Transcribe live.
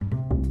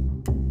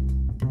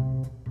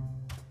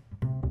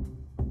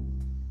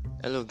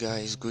Hello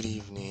guys, good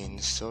evening.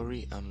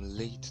 Sorry I'm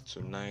late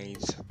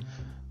tonight.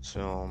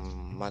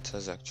 Some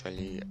matters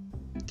actually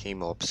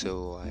came up,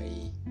 so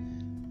I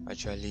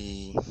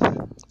actually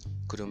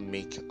couldn't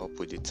make up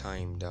with the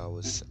time that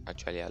was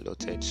actually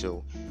allotted.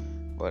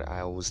 But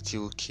I will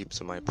still keep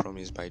to my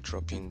promise by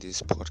dropping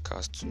this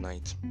podcast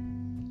tonight.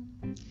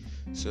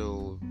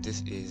 So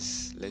this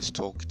is Let's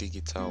Talk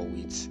Digital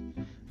with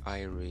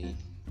Irie.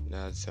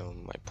 That's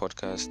my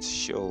podcast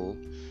show.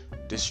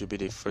 This should be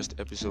the first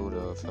episode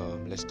of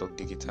Let's Talk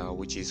Digital,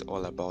 which is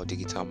all about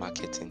digital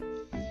marketing.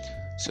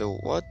 So,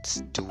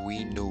 what do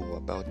we know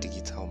about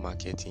digital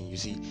marketing? You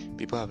see,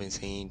 people have been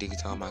saying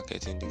digital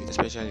marketing,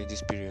 especially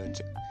this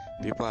period.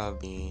 People have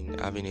been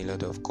having a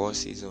lot of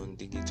courses on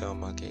digital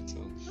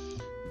marketing,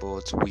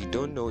 but we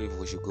don't know if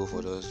we should go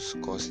for those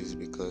courses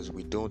because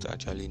we don't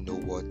actually know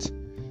what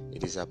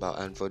it is about.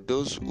 And for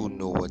those who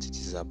know what it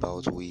is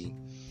about, we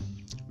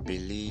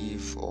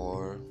believe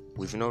or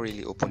we've not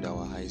really opened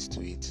our eyes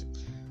to it,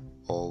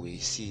 or we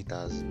see it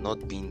as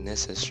not being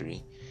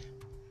necessary.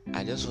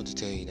 I just want to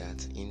tell you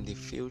that in the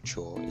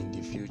future,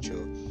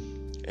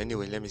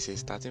 anyway, let me say,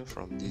 starting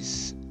from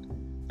this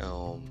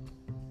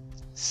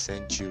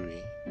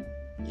century,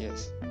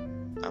 yes,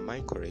 am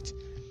I correct?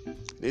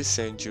 This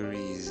century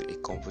is a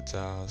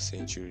computer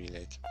century.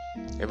 Like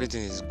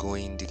everything is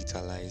going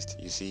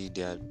digitalized. You see,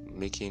 they are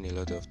making a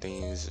lot of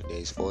things. There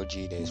is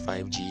 4G, there is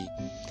 5G.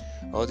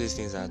 All these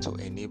things are to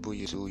enable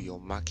you to your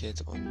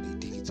market on the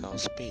digital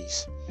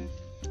space.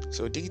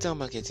 So digital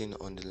marketing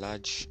on the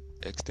large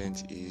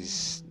extent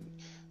is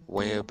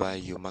whereby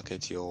you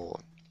market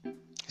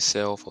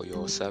yourself or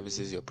your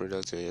services, your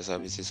products or your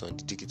services on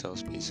the digital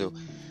space. So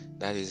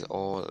that is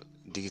all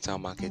digital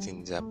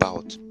marketing is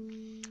about.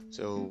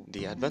 So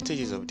the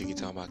advantages of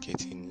digital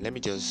marketing, let me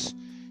just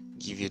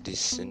give you this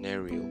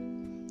scenario.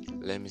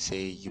 Let me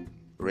say you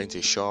rent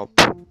a shop,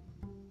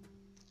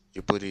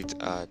 you put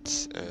it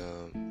at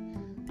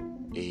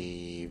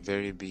a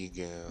very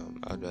big,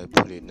 how do I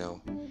put it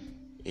now,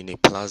 in a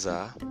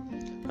plaza,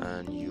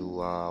 and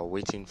you are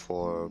waiting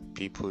for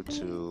people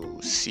to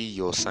see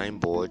your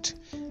signboard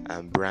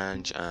and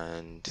branch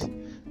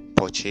and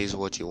purchase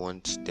what you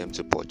want them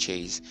to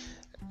purchase.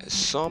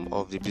 Some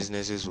of the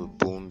businesses will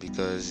boom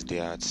because they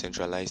are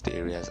centralized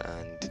areas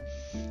and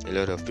a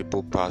lot of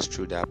people pass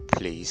through that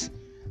place,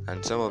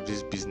 and some of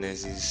these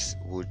businesses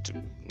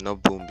would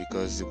not boom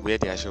because where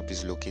their shop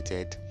is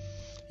located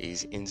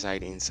is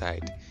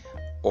inside,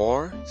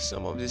 or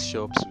some of these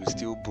shops will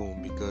still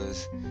boom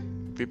because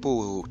people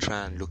will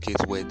try and locate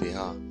where they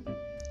are.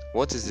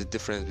 What is the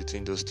difference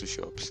between those two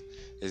shops?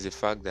 Is the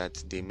fact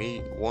that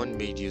one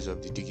made use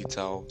of the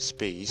digital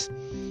space.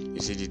 You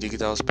see, the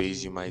digital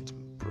space, you might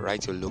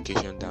write your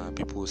location down,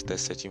 people will start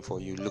searching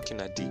for you, looking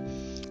at the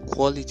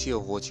quality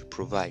of what you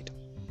provide.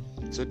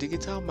 So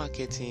digital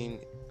marketing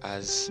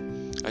has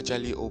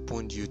actually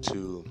opened you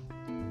to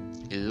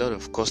a lot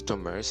of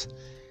customers,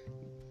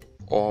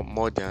 or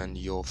more than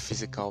your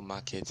physical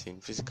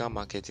marketing. Physical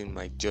marketing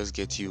might just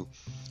get you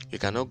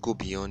cannot go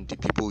beyond the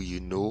people you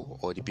know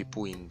or the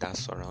people in that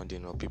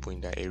surrounding or people in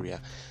that area.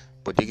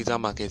 But digital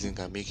marketing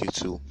can make you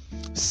to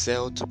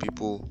sell to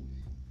people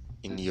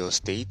in your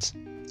state,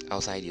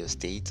 outside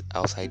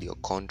your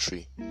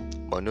country,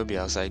 but not be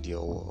outside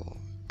your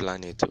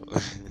planet.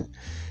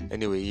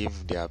 Anyway,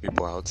 if there are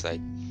people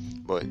outside.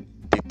 But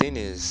the thing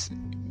is,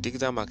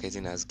 digital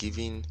marketing has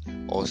given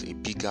us a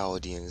bigger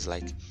audience.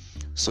 Like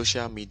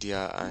social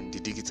media and the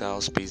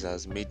digital space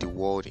has made the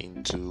world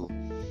into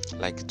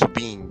like to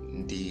be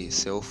in the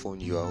cell phone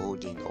you are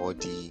holding or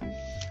the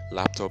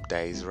laptop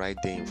that is right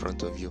there in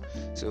front of you.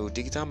 So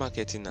digital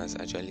marketing has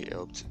actually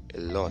helped a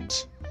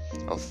lot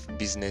of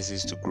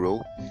businesses to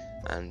grow,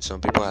 and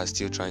some people are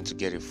still trying to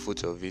get a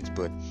foot of it,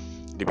 but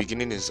the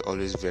beginning is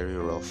always very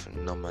rough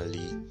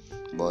normally,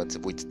 but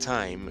with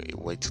time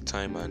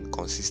and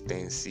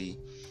consistency,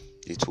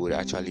 it will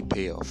actually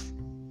pay off.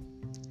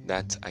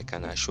 That I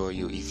can assure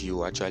you, if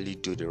you actually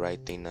do the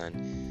right thing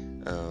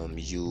and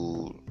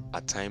you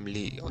are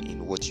timely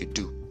in what you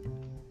do.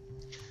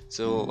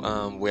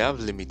 So we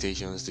have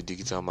limitations to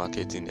digital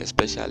marketing,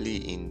 especially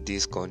in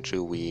this country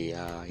we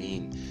are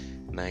in,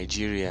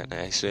 Nigeria. And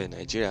I swear,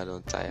 Nigeria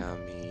don't tire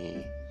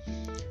me.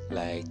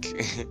 Like,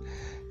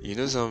 you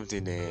know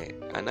something?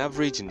 An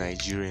average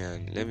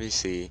Nigerian, let me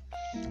say,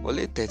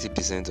 only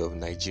 30% of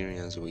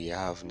Nigerians we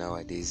have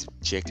nowadays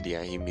check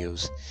their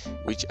emails,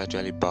 which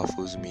actually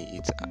baffles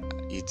me.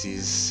 It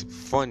is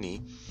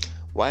funny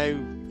why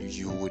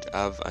you would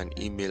have an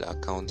email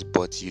account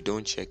but you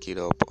don't check it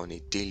up on a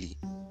daily.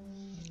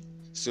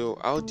 So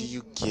how do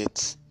you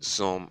get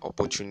some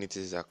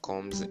opportunities that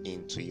comes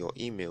into your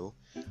email?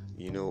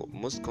 You know,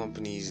 most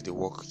companies, they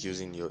work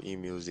using your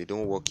emails, they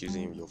don't work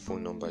using your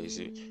phone number. You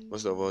see,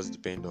 most of us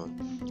depend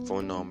on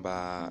phone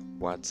number,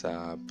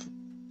 WhatsApp,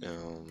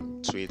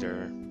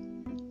 Twitter.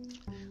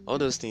 All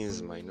those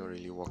things might not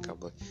really work out,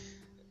 but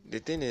the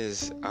thing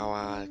is,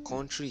 our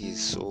country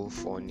is so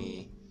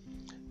funny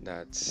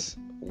that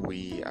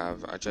we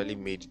have actually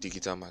made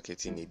digital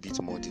marketing a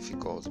bit more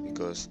difficult,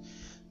 because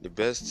the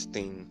best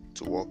thing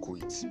to work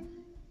with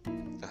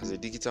as a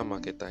digital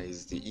marketer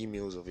is the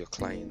emails of your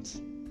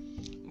clients.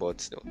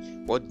 But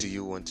what do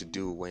you want to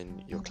do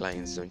when your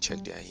clients don't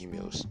check their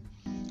emails?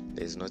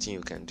 There's nothing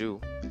you can do.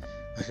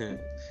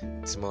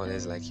 It's more or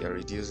less like you're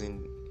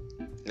reducing.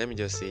 Let me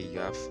just say you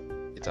have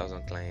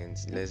 1,000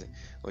 clients,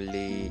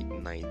 only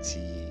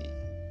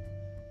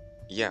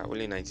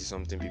 90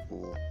 something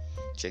people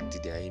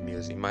checked their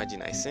emails.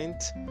 Imagine I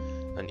sent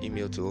an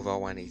email to over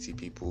 180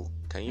 people.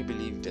 Can you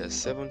believe there's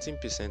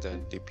 17%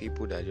 of the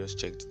people that just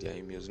checked their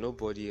emails?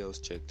 Nobody else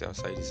checked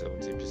outside the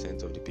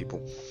 17% of the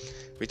people,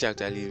 which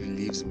actually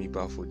leaves me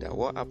baffled that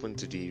what happened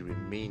to the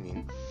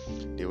remaining.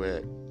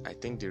 I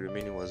think the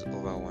remaining was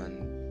over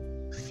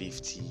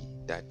 150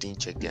 that didn't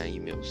check their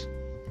emails.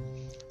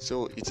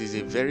 So it is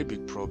a very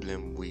big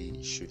problem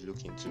we should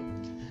look into.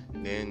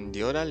 Then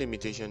the other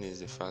limitation is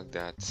the fact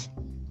that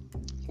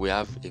we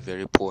have a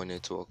very poor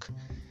network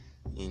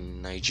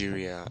in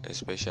Nigeria,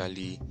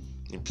 especially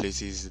in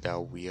places that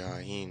we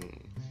are in.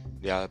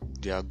 There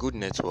are good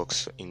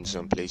networks in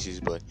some places,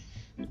 but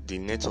the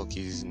network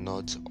is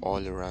not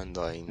all around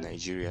in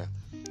Nigeria.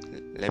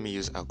 Let me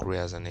use Akure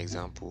as an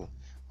example.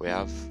 We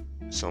have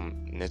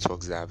some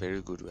networks that are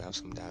very good, we have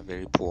some that are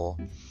very poor.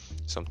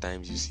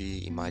 Sometimes you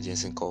see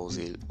emergency calls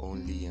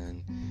only,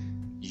 and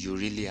you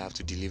really have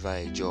to deliver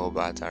a job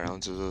at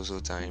around so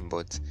time,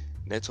 but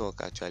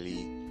network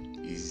actually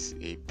is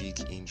a big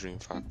hindering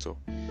factor.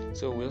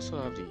 So we also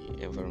have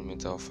the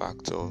environmental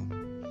factor.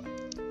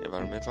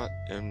 Environmental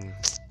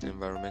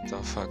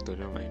factor,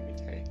 don't mind me,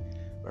 okay?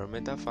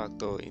 Environmental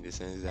factor in the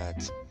sense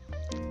that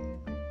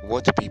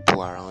what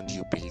people around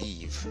you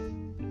believe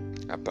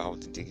about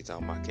digital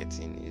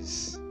marketing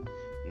is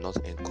not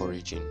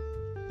encouraging.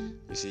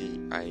 You see,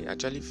 I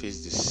actually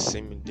face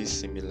this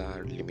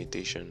similar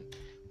limitation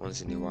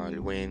once in a while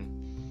when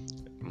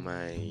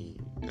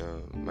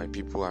my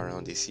people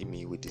around, they see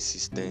me with the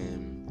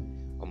system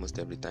almost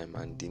every time,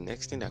 and the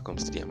next thing that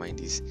comes to their mind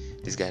is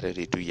this guy that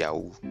they do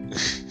Yahoo.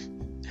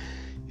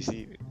 You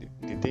see,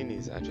 the thing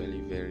is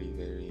actually very,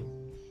 very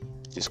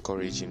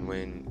discouraging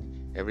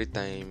when every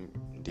time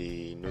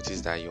they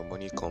notice that your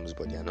money comes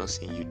but they are not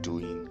seeing you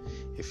doing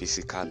a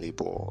physical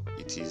labor,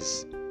 it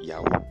is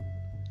Yahoo.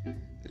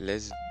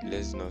 Let's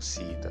not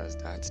see it as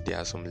that. There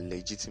are some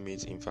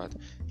legitimate, in fact,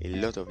 a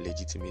lot of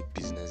legitimate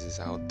businesses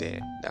out there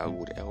that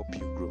would help you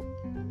grow.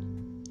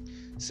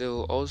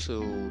 So also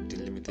the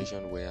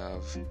limitation we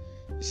have,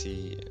 you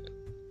see,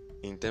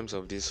 in terms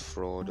of this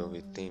fraud of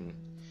a thing,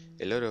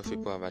 a lot of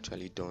people have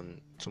actually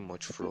done too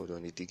much fraud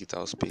on the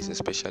digital space,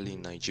 especially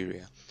in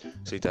Nigeria.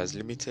 So it has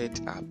limited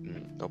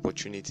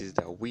opportunities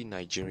that we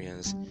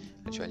Nigerians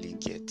actually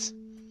get.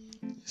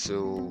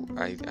 So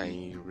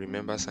I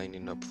remember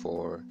signing up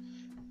for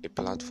a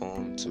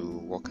platform to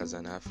work as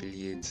an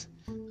affiliate,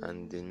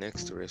 and the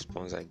next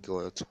response I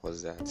got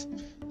was that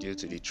due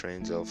to the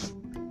trends of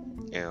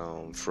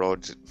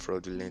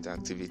fraudulent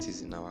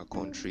activities in our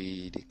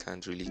country, they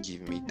can't really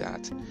give me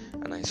that.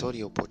 And I saw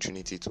the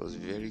opportunity, it was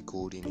very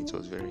golden, it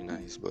was very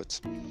nice,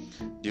 but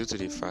due to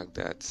the fact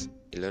that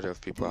a lot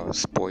of people have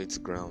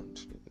spoiled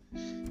ground,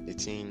 the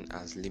thing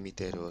has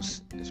limited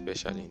us,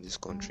 especially in this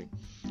country.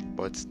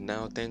 But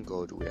now, thank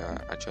God, we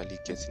are actually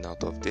getting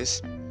out of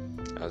this,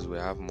 as we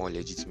have more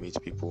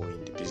legitimate people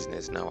in the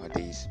business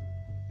nowadays.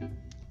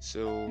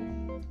 So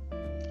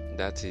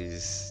that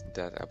is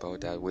that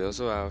about that. We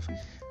also have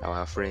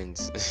our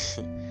friends,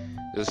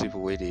 those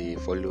people where they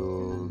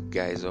follow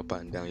guys up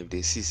and down. If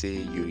they say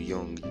you're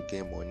young, you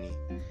get money,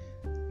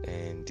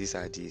 and these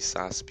are the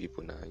SaaS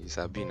people now. You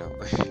sabi now.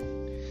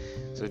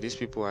 So these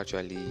people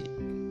actually,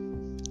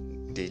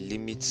 they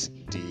limit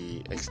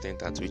the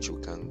extent at which you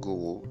can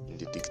go in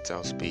the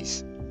digital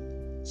space.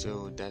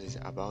 So that is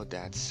about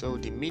that. So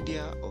the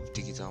media of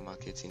digital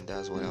marketing,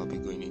 that's what I'll be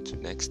going into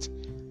next.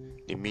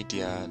 The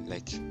media,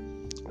 like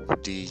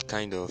the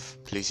kind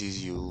of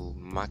places you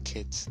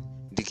market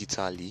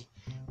digitally.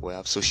 We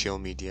have social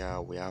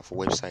media, we have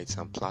websites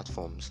and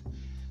platforms.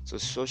 So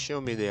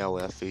social media,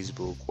 we have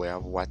Facebook, we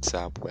have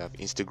WhatsApp, we have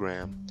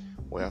Instagram,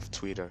 we have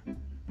Twitter.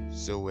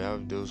 So we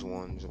have those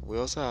ones. We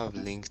also have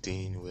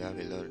LinkedIn. We have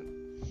a lot.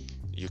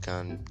 You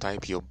can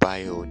type your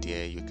bio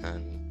there. You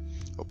can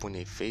open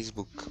a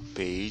Facebook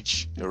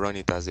page, run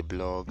it as a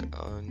blog,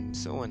 and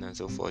so on and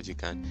so forth. You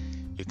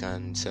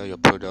can sell your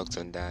products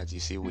on that. You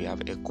see, we have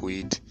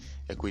Equid.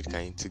 Equid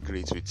can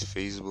integrate with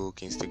Facebook,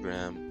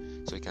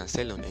 Instagram, so you can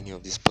sell on any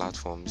of these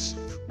platforms,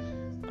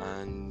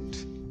 and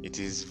it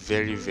is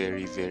very,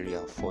 very, very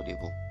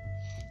affordable.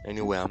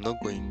 Anyway, I'm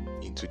not going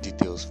into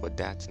details for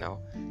that now.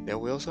 Then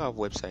we also have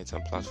websites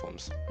and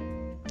platforms.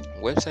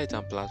 Websites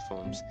and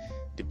platforms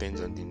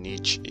depends on the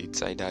niche.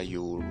 It's either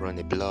you run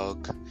a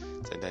blog,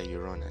 it's either you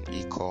run an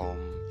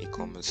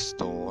e-commerce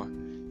store.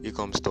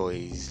 E-commerce store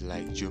is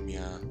like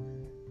Jumia,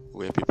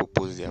 where people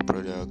post their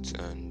products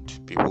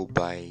and people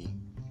buy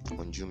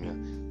on Jumia.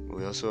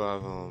 We also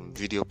have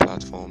video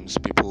platforms,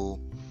 people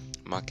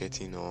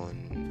marketing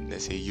on,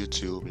 let's say,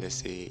 YouTube, let's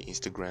say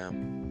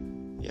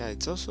Instagram. Yeah,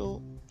 it's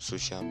also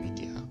social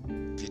media,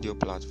 video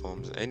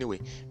platforms. Anyway,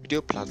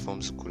 video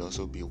platforms could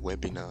also be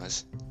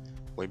webinars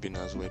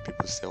webinars where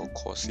people sell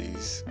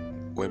courses,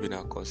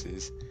 webinar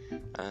courses,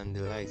 and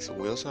the likes.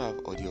 We also have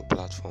audio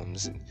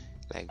platforms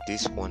like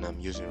this one I'm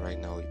using right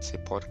now. It's a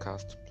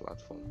podcast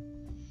platform.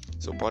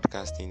 So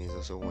podcasting is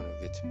also one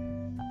of it.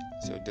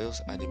 So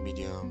those are the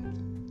media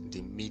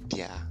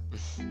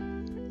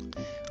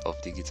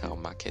of digital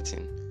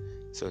marketing.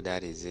 So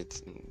that is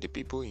it. The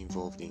people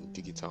involved in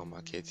digital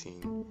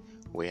marketing,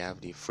 we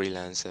have the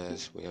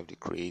freelancers, we have the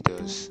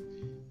creators,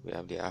 we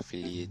have the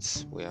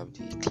affiliates, we have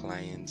the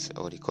clients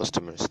or the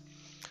customers.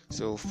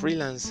 So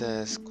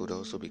freelancers could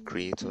also be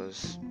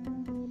creators,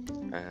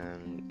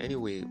 and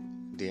anyway,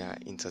 they are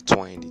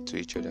intertwined to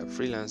each other.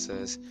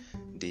 Freelancers,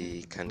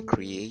 they can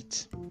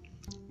create,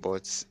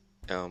 but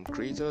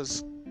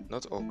creators,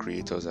 not all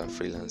creators are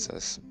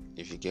freelancers,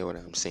 if you get what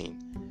I'm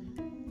saying.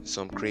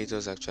 Some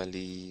creators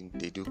actually,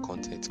 they do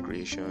content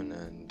creation,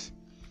 and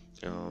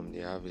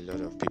they have a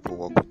lot of people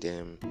work with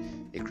them.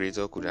 A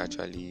creator could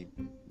actually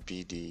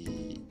be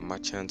the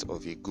merchant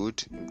of a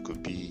good. It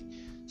could be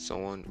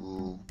someone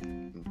who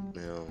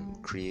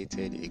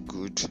created a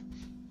good.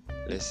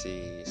 Let's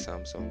say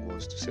Samsung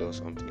wants to sell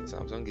something.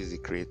 Samsung is the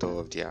creator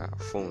of their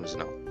phones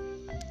now.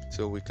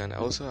 So we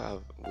also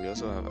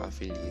have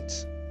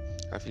affiliates.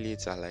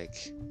 Affiliates are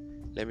like,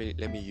 let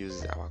me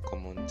use our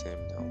common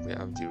term now. We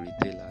have the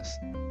retailers.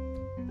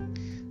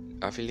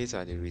 Affiliates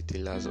are the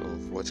retailers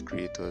of what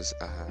creators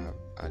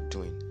are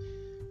doing.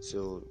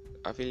 So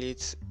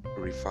affiliates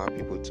refer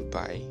people to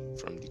buy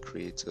from the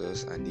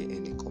creators and they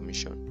earn a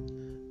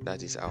commission.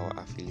 That is how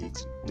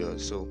affiliates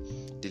does. So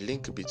the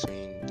link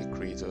between the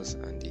creators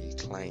and the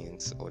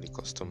clients or the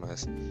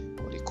customers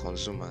or the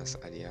consumers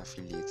are the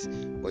affiliates.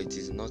 But it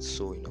is not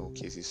so in all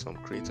cases. Some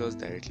creators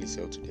directly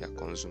sell to their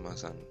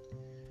consumers and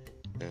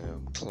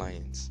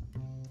clients.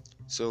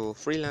 So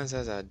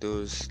freelancers are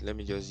those, let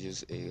me just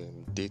use a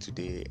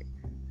day-to-day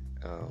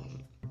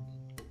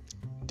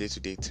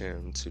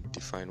term to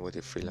define what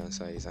a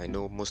freelancer is. I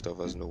know most of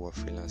us know what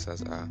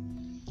freelancers are.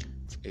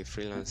 A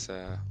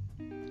freelancer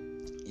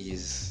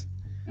is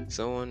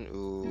someone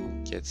who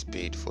gets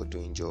paid for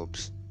doing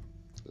jobs.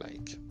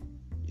 Like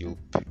you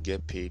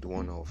get paid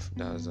one-off,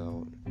 that's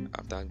all.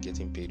 After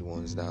getting paid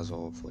once, that's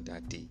all for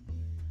that day,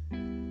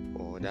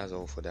 or that's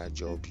all for that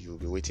job. You'll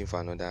be waiting for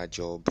another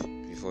job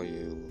before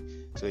you.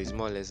 So it's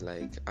more or less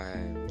like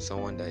I'm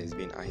someone that is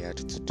being hired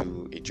to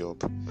do a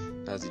job.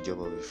 That's the job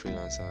of a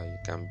freelancer. You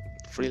can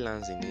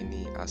freelance in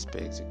any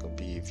aspect. You can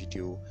be a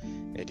video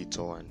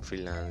editor and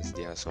freelance.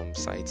 There are some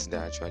sites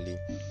that actually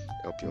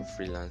help your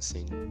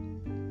freelancing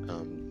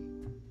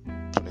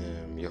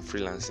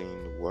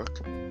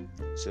work.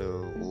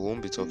 So we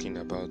won't be talking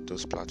about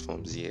those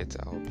platforms yet.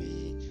 I'll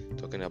be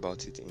talking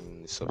about it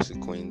in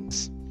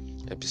subsequent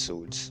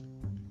episodes.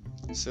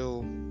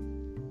 So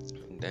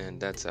then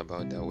that's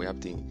about that.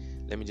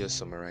 Let me just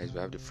summarize. We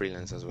have the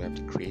freelancers, we have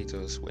the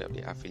creators, we have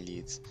the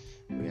affiliates,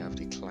 we have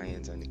the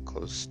clients and the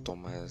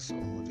customers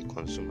or the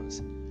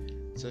consumers.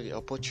 So the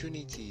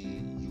opportunity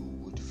you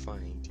would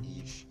find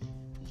if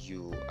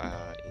you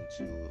are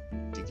into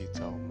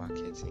digital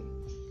marketing,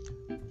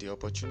 the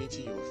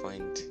opportunity you'll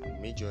find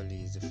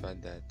majorly is the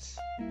fact that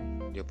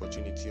the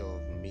opportunity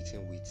of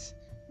meeting with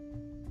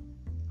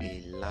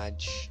a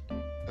large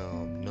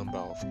number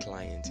of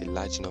clients, a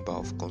large number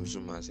of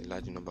consumers, a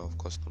large number of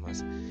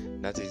customers.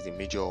 That is the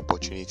major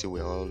opportunity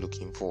we're all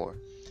looking for,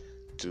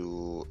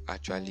 to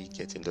actually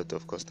get a lot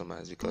of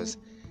customers. Because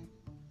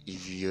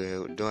if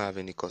you don't have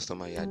any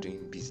customer, you are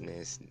doing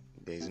business,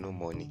 there is no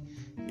money.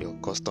 Your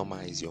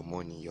customer is your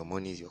money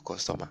is your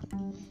customer.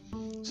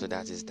 So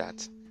that is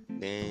that.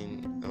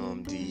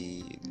 Then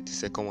the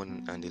second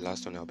one and the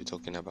last one I'll be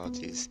talking about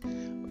is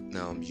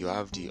you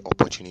have the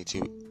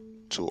opportunity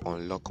to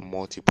unlock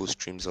multiple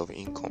streams of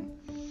income.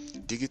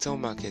 Digital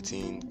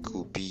marketing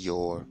could be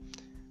your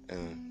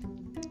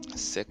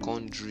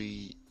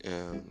secondary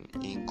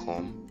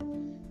income.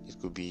 It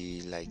could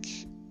be like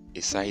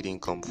a side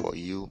income for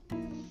you,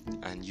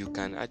 and you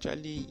can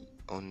actually,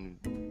 on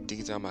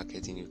digital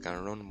marketing, you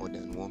can run more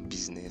than one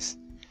business.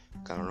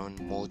 You can run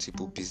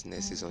multiple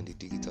businesses on the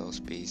digital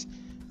space,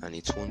 and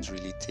it won't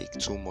really take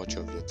too much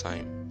of your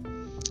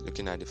time.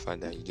 Looking at the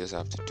fact that you just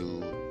have to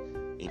do,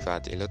 in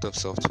fact, a lot of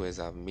softwares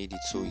have made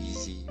it so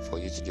easy for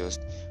you to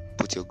just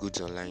put your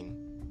goods online.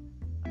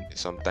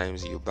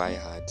 Sometimes you buy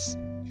ads,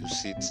 you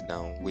sit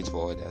down, wait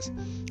for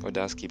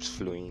orders keeps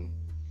flowing,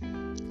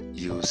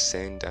 you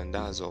send, and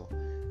that's all.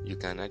 You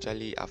can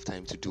actually have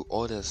time to do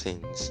other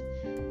things.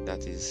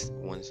 That is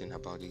one thing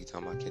about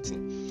digital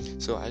marketing.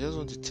 So I just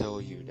want to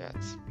tell you that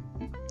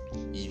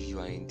if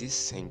you are in this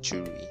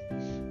century,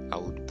 I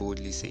would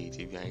boldly say it,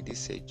 if you are in this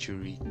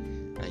century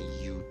and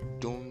you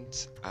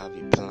don't have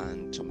a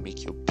plan to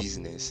make your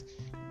business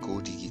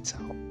go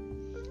digital,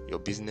 your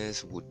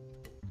business would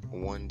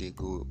one day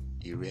go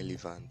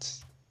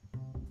irrelevant.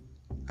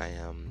 I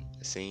am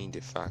saying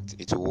the fact,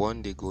 it will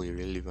one day go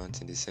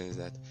irrelevant in the sense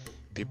that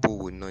people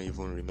will not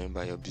even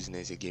remember your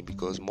business again,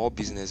 because more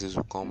businesses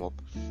will come up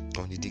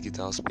on the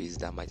digital space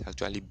that might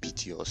actually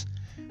beat yours.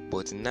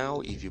 But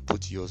now, if you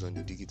put yours on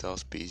the digital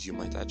space, you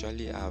might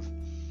actually have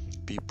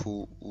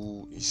people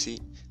who, you see,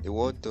 the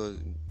world does,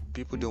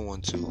 people don't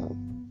want to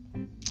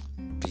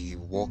be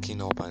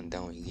walking up and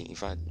down again. In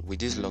fact, with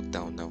this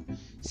lockdown now,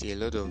 see, a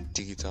lot of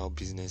digital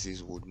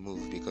businesses would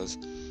move because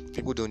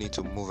people don't need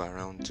to move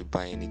around to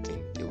buy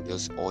anything. They will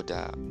just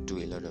order, do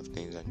a lot of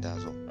things, and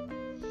that's all.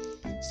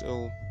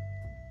 So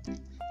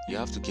you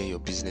have to get your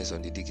business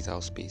on the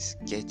digital space.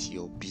 Get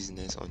your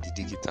business on the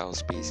digital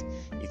space.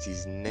 It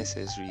is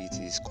necessary, it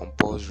is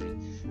compulsory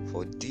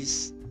for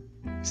this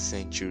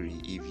century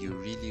if you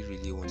really,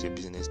 really want your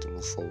business to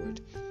move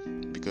forward.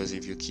 Because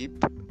if you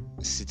keep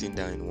sitting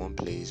down in one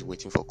place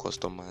waiting for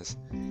customers,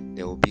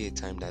 there will be a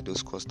time that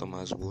those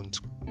customers won't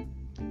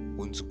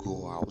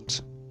go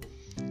out,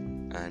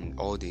 and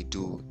all they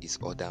do is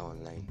order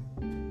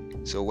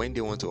online. So when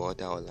they want to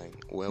order online,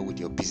 where would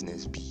your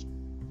business be?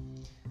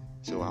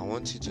 So I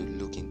want you to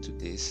look into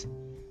this.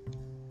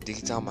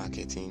 Digital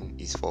marketing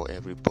is for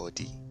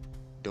everybody.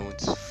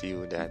 Don't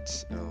feel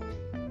that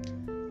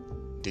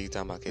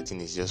digital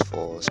marketing is just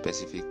for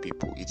specific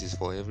people. It is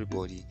for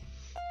everybody.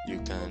 You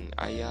can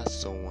hire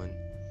someone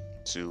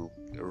to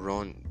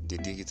run the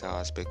digital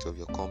aspect of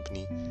your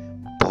company,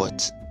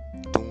 but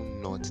do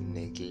not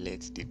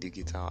neglect the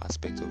digital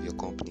aspect of your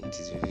company. It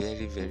is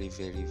very, very,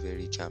 very,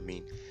 very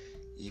germane.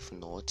 If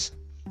not,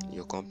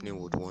 your company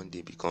would one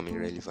day become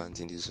irrelevant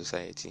in the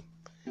society.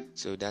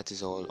 So that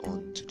is all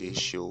on today's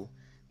show.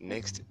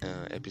 Next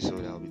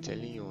episode, I'll be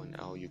telling you on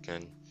how you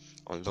can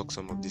unlock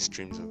some of the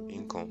streams of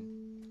income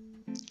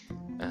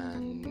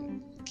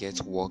and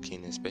get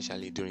working,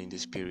 especially during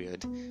this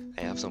period.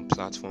 I have some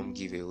platform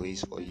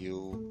giveaways for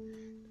you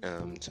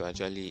to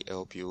actually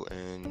help you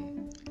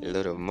earn a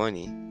lot of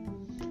money,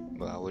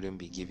 but I wouldn't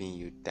be giving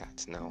you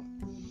that now.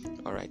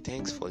 Alright,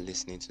 thanks for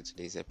listening to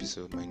today's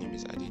episode. My name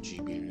is Adeji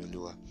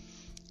Biriolua,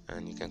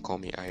 and you can call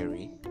me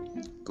Irie.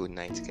 Good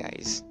night,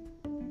 guys.